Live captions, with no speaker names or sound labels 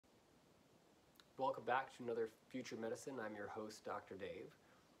Welcome back to another Future Medicine. I'm your host, Dr. Dave.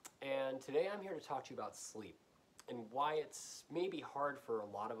 And today I'm here to talk to you about sleep and why it's maybe hard for a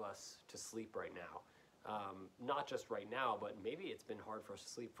lot of us to sleep right now. Not just right now, but maybe it's been hard for us to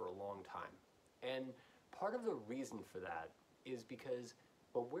sleep for a long time. And part of the reason for that is because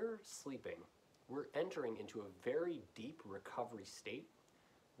when we're sleeping, we're entering into a very deep recovery state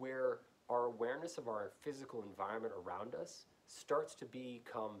where our awareness of our physical environment around us starts to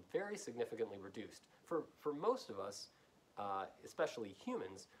become very significantly reduced. For most of us, especially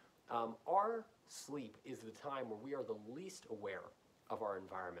humans, our sleep is the time where we are the least aware of our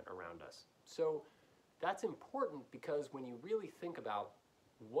environment around us. So that's important because when you really think about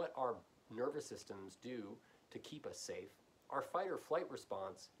what our nervous systems do to keep us safe, our fight or flight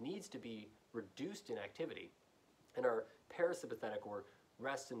response needs to be reduced in activity, and our parasympathetic or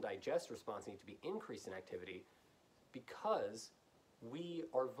rest and digest response needs to be increased in activity because we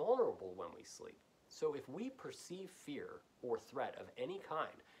are vulnerable when we sleep. So if we perceive fear or threat of any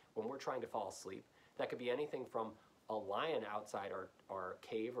kind when we're trying to fall asleep, that could be anything from a lion outside our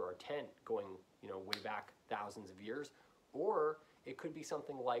cave or our tent going way back thousands of years, or it could be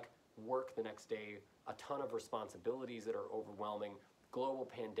something like work the next day, a ton of responsibilities that are overwhelming, global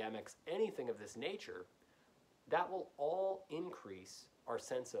pandemics, anything of this nature. That will all increase our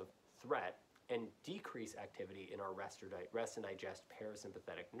sense of threat and decrease activity in our rest and digest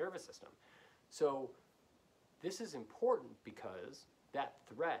parasympathetic nervous system. So this is important because that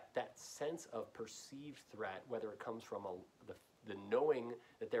threat, that sense of perceived threat, whether it comes from the knowing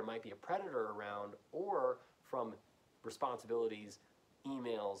that there might be a predator around or from responsibilities,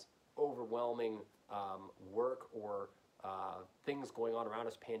 emails, overwhelming work or things going on around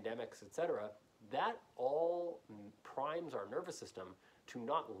us, pandemics, etc., that all primes our nervous system to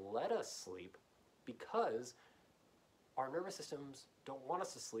not let us sleep because our nervous systems don't want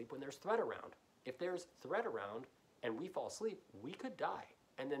us to sleep when there's threat around. If there's threat around and we fall asleep, we could die,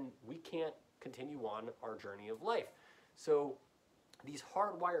 and then we can't continue on our journey of life. So these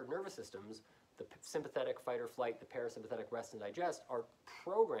hardwired nervous systems, the sympathetic fight or flight, the parasympathetic rest and digest, are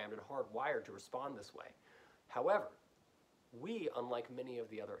programmed and hardwired to respond this way. However, we, unlike many of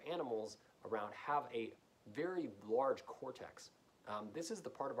the other animals around, have a very large cortex. This is the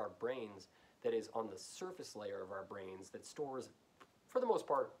part of our brains that is on the surface layer of our brains that stores, for the most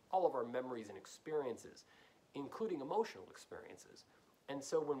part, all of our memories and experiences, including emotional experiences. And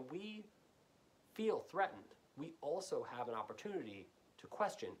so when we feel threatened, we also have an opportunity to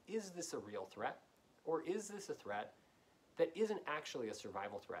question, is this a real threat? Or is this a threat that isn't actually a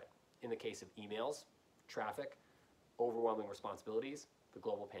survival threat? In the case of emails, traffic, overwhelming responsibilities, the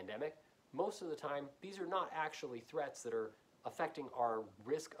global pandemic, most of the time, these are not actually threats that are affecting our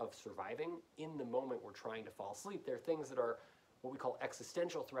risk of surviving in the moment we're trying to fall asleep. They're things that are what we call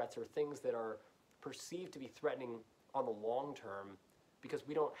existential threats, or things that are perceived to be threatening on the long term because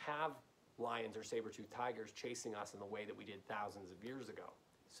we don't have lions or saber-toothed tigers chasing us in the way that we did thousands of years ago.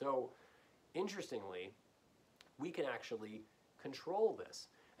 So, interestingly, we can actually control this.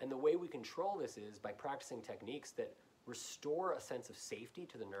 And the way we control this is by practicing techniques that restore a sense of safety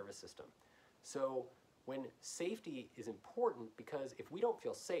to the nervous system. So when safety is important, because if we don't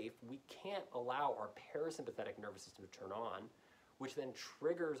feel safe, we can't allow our parasympathetic nervous system to turn on, which then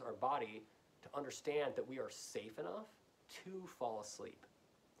triggers our body to understand that we are safe enough to fall asleep.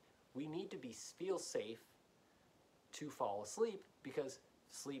 We need to feel safe to fall asleep because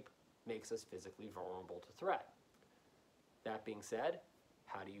sleep makes us physically vulnerable to threat. That being said,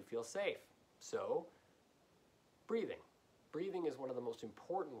 how do you feel safe? So, breathing. Breathing is one of the most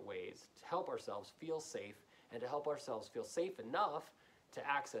important ways to help ourselves feel safe and to help ourselves feel safe enough to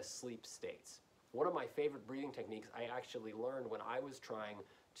access sleep states. One of my favorite breathing techniques I actually learned when I was trying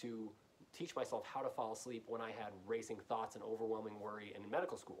to teach myself how to fall asleep when I had racing thoughts and overwhelming worry in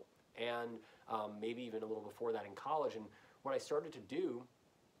medical school, and maybe even a little before that in college. And what I started to do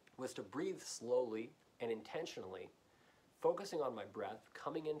was to breathe slowly and intentionally, focusing on my breath,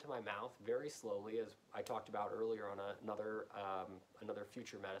 coming into my mouth very slowly, as I talked about earlier on another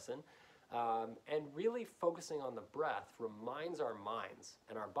Future Medicine, and really focusing on the breath reminds our minds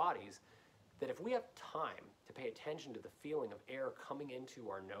and our bodies that if we have time to pay attention to the feeling of air coming into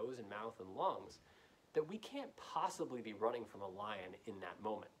our nose and mouth and lungs, that we can't possibly be running from a lion in that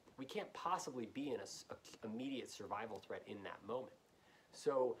moment. We can't possibly be in an immediate survival threat in that moment.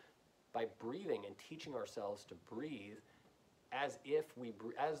 So by breathing and teaching ourselves to breathe as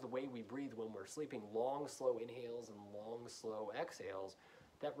the way we breathe when we're sleeping, long, slow inhales and long, slow exhales,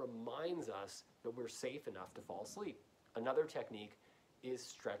 that reminds us that we're safe enough to fall asleep. Another technique is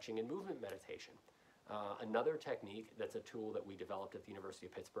stretching and movement meditation. Another technique that's a tool that we developed at the University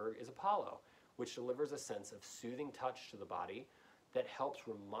of Pittsburgh is Apollo, which delivers a sense of soothing touch to the body that helps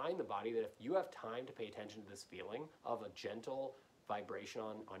remind the body that if you have time to pay attention to this feeling of a gentle vibration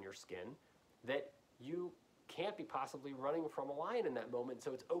on your skin, that you can't be possibly running from a lion in that moment.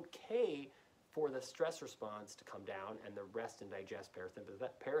 So it's okay for the stress response to come down and the rest and digest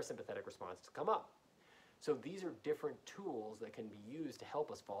parasympathetic response to come up. So these are different tools that can be used to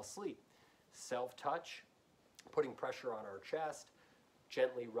help us fall asleep. Self-touch, putting pressure on our chest,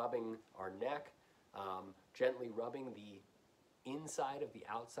 gently rubbing our neck, gently rubbing the inside of the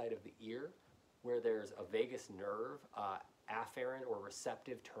outside of the ear where there's a vagus nerve, afferent or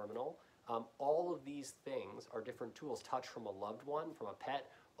receptive terminal. All of these things are different tools. Touch from a loved one, from a pet.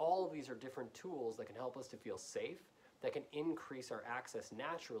 All of these are different tools that can help us to feel safe, that can increase our access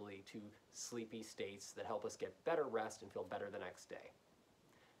naturally to sleepy states that help us get better rest and feel better the next day.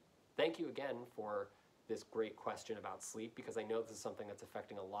 Thank you again for this great question about sleep, because I know this is something that's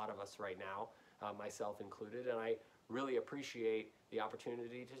affecting a lot of us right now, myself included, and I really appreciate the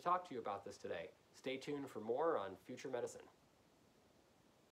opportunity to talk to you about this today. Stay tuned for more on Future Medicine.